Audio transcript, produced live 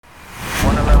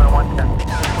Training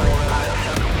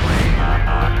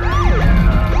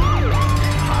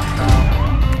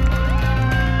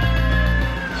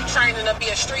to be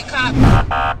a street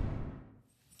cop.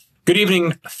 Good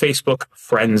evening, Facebook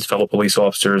friends, fellow police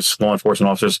officers, law enforcement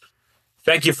officers.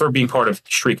 Thank you for being part of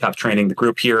Street Cop Training, the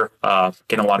group here.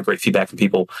 Getting a lot of great feedback from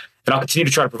people. And I'll continue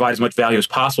to try to provide as much value as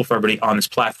possible for everybody on this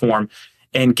platform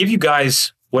and give you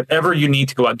guys whatever you need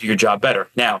to go out and do your job better.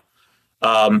 Now,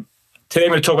 today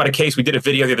I'm going to talk about a case. We did a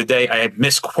video the other day. I had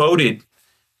misquoted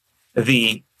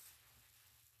the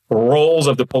roles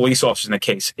of the police officers in the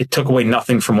case. It took away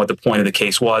nothing from what the point of the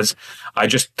case was. I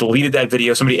just deleted that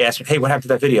video. Somebody asked me, hey, what happened to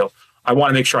that video? I want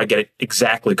to make sure I get it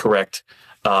exactly correct.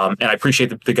 And I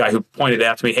appreciate the guy who pointed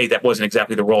out to me, hey, that wasn't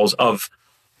exactly the roles of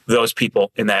those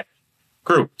people in that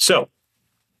group. So,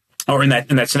 or in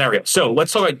that scenario. So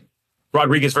let's talk about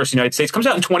Rodriguez versus United States. Comes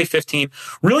out in 2015.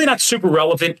 Really not super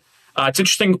relevant. It's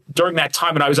interesting, during that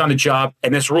time when I was on the job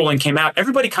and this ruling came out,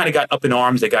 everybody kind of got up in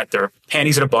arms. They got their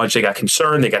panties in a bunch. They got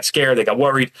concerned. They got scared. They got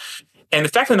worried. And the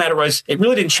fact of the matter was, it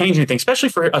really didn't change anything, especially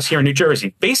for us here in New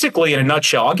Jersey. Basically, in a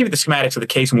nutshell, I'll give you the schematics of the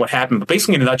case and what happened, but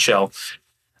basically in a nutshell,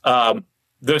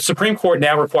 the Supreme Court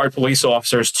now required police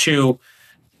officers to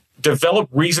develop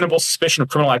reasonable suspicion of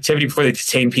criminal activity before they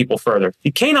detain people further.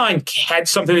 The canine had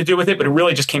something to do with it, but it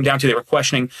really just came down to they were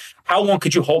questioning how long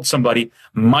could you hold somebody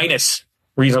minus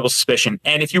reasonable suspicion.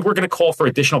 And if you were going to call for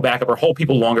additional backup or hold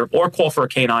people longer or call for a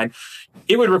canine,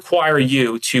 it would require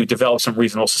you to develop some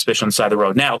reasonable suspicion on the side of the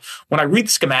road. Now, when I read the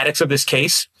schematics of this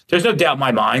case, there's no doubt in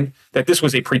my mind that this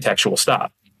was a pretextual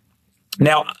stop.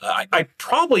 Now, I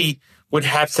probably would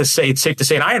have to say, it's safe to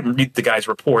say, and I didn't read the guy's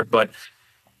report, but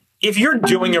if you're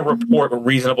doing a report with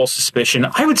reasonable suspicion,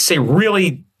 I would say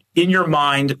really in your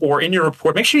mind or in your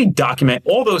report, make sure you document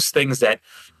all those things that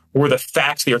were the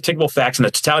facts, the articulable facts, and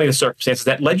the totality of the circumstances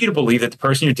that led you to believe that the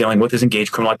person you're dealing with is engaged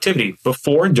in criminal activity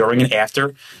before, during, and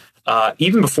after,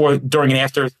 even before, during, and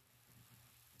after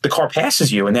the car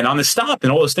passes you, and then on the stop,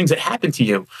 and all those things that happen to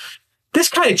you. This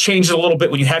kind of changes a little bit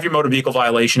when you have your motor vehicle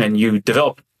violation and you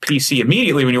develop PC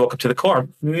immediately when you walk up to the car.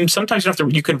 Sometimes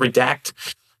you can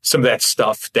redact some of that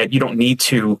stuff that you don't need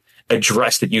to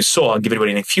address that you saw and give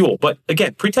anybody any fuel. But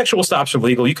again, pretextual stops are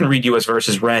legal. You can read U.S.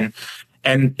 versus Wren,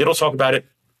 and it'll talk about it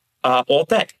all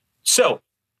day. So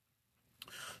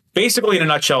basically, in a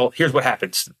nutshell, here's what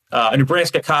happens. A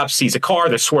Nebraska cop sees a car.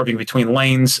 They're swerving between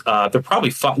lanes. They're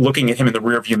probably looking at him in the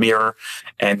rearview mirror.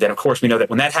 And then, of course, we know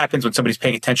that when that happens, when somebody's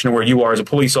paying attention to where you are as a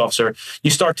police officer, you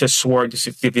start to swerve, to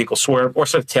see the vehicle swerve, or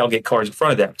sort of tailgate cars in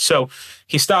front of them. So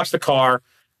he stops the car.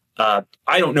 I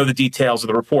don't know the details of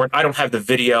the report. I don't have the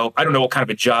video. I don't know what kind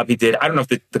of a job he did. I don't know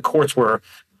if the courts were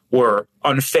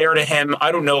unfair to him.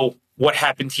 I don't know what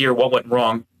happened here, what went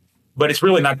wrong. But it's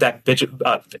really not that it's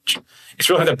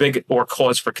really not that big or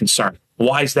cause for concern.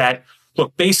 Why is that?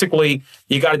 Look, basically,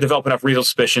 you got to develop enough reasonable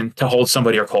suspicion to hold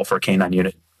somebody or call for a canine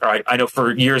unit. All right. I know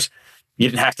for years you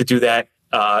didn't have to do that,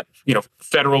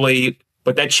 federally,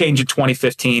 but that changed in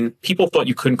 2015. People thought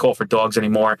you couldn't call for dogs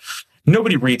anymore.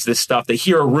 Nobody reads this stuff. They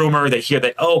hear a rumor. They hear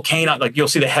that, canine, like you'll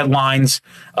see the headlines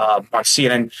on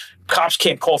CNN. Cops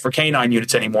can't call for canine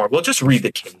units anymore. Well, just read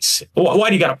the case. Why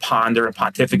do you got to ponder and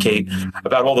pontificate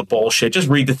about all the bullshit? Just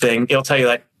read the thing. It'll tell you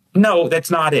that, no,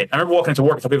 that's not it. I remember walking into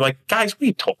work and people were like, guys, what are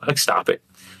you talking? Like, stop it.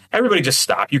 Everybody just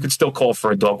stop. You can still call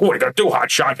for a dog. What are you going to do,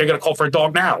 hot shot? You're going to call for a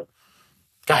dog now.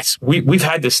 Guys, we've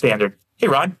had this standard. Hey,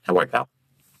 Rod, how are you, pal?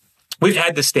 We've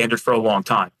had this standard for a long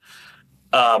time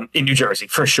in New Jersey,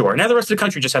 for sure. Now the rest of the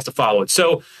country just has to follow it.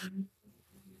 So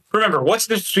remember, what's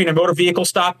the difference between a motor vehicle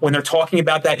stop when they're talking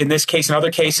about that in this case and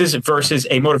other cases versus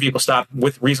a motor vehicle stop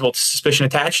with reasonable suspicion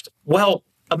attached? Well,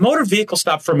 a motor vehicle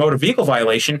stop for a motor vehicle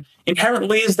violation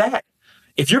inherently is that.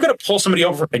 If you're going to pull somebody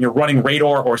over and you're running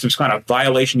radar or some kind of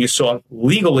violation you saw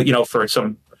legally, for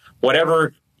some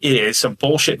whatever it is, some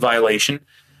bullshit violation,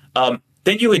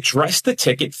 then you address the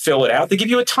ticket, fill it out. They give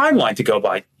you a timeline to go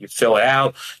by. You fill it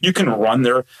out. You can run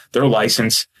their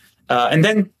license. And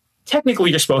then technically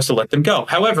you're supposed to let them go.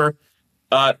 However,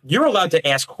 you're allowed to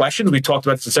ask questions. We talked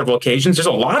about this on several occasions. There's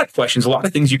a lot of questions, a lot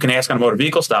of things you can ask on a motor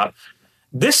vehicle stop.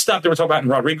 This stop that we're talking about in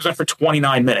Rodriguez went for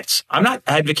 29 minutes. I'm not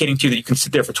advocating to you that you can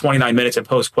sit there for 29 minutes and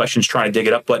pose questions trying to dig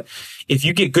it up. But if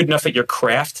you get good enough at your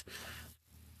craft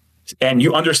and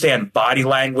you understand body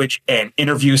language and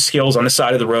interview skills on the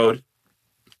side of the road,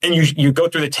 and you go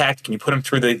through the tactic and you put them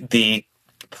through the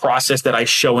process that I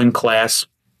show in class,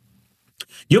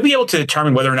 you'll be able to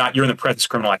determine whether or not you're in the presence of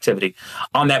criminal activity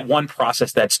on that one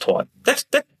process that's taught.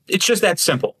 It's just that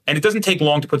simple. And it doesn't take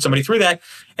long to put somebody through that.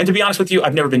 And to be honest with you,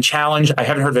 I've never been challenged. I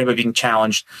haven't heard of anybody being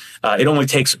challenged. It only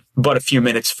takes but a few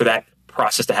minutes for that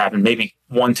process to happen, maybe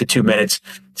 1 to 2 minutes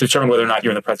to determine whether or not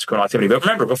you're in the presence of criminal activity. But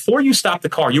remember, before you stop the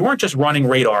car, you weren't just running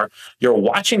radar. You're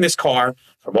watching this car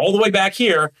from all the way back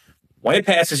here when it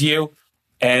passes you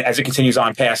and as it continues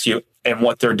on past you and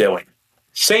what they're doing.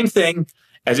 Same thing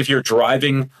as if you're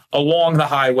driving along the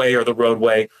highway or the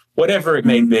roadway, whatever it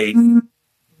may be.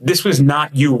 This was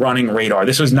not you running radar.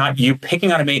 This was not you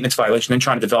picking on a maintenance violation and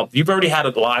trying to develop. You've already had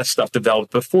a lot of stuff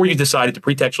developed before you decided to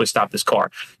pretextually stop this car.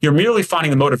 You're merely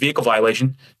finding the motor vehicle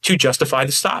violation to justify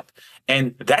the stop.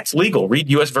 And that's legal. Read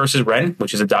U.S. versus Wren,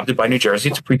 which is adopted by New Jersey.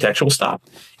 It's a pretextual stop.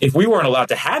 If we weren't allowed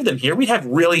to have them here, we'd have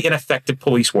really ineffective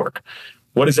police work.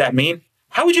 What does that mean?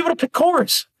 How would you be able to pick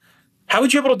cars? How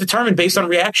would you be able to determine based on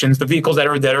reactions the vehicles that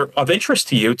are of interest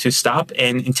to you to stop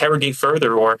and interrogate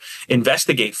further or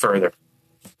investigate further?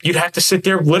 You'd have to sit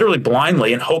there literally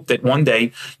blindly and hope that one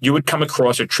day you would come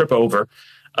across or trip over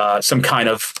some kind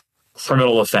of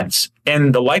criminal offense.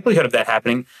 And the likelihood of that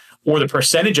happening or the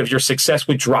percentage of your success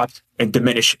would drop and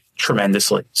diminish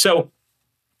tremendously. So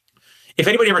if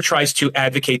anybody ever tries to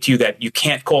advocate to you that you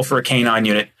can't call for a K-9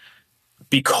 unit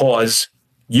because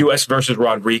U.S. versus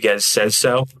Rodriguez says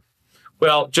so,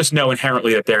 well, just know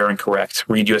inherently that they're incorrect.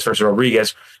 Read U.S. versus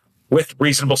Rodriguez. With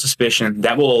reasonable suspicion,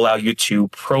 that will allow you to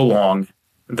prolong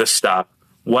the stop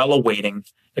while awaiting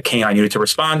a K-9 unit to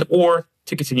respond or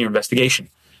to continue investigation.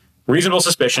 Reasonable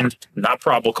suspicion, not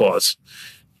probable cause.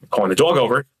 You're calling the dog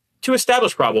over to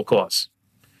establish probable cause.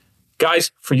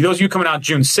 Guys, for those of you coming out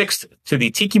June 6th to the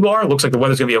Tiki Bar, looks like the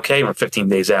weather's going to be okay. We're 15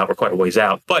 days out. We're quite a ways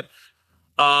out. But,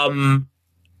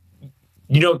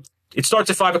 it starts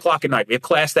at 5 o'clock at night. We have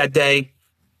class that day.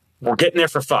 We're getting there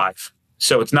for 5.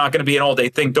 So it's not going to be an all-day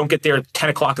thing. Don't get there at 10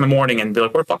 o'clock in the morning and be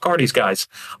like, where the fuck are these guys?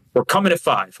 We're coming at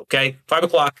 5, okay? 5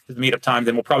 o'clock is the meetup time.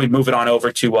 Then we'll probably move it on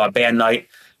over to band night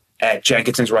at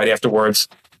Jenkinson's right afterwards.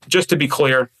 Just to be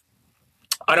clear,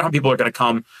 I don't know how people are going to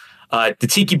come. The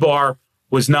Tiki Bar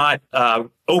was not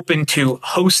open to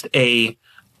host a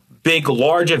big,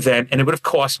 large event, and it would have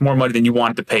cost more money than you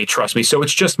wanted to pay, trust me. So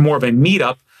it's just more of a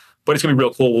meetup, but it's going to be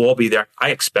real cool. We'll all be there.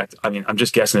 I'm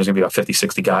just guessing there's going to be about 50,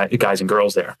 60 guys and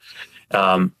girls there.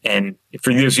 And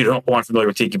for those of you who aren't familiar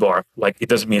with Tiki Bar, it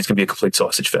doesn't mean it's going to be a complete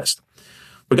sausage fest.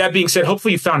 With that being said,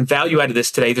 hopefully you found value out of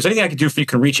this today. If there's anything I can do for you, you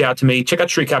can reach out to me. Check out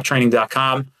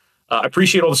streetcoptraining.com. I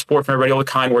appreciate all the support from everybody, all the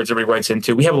kind words everybody writes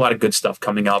into. We have a lot of good stuff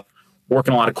coming up,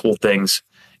 working on a lot of cool things,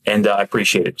 and I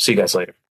appreciate it. See you guys later.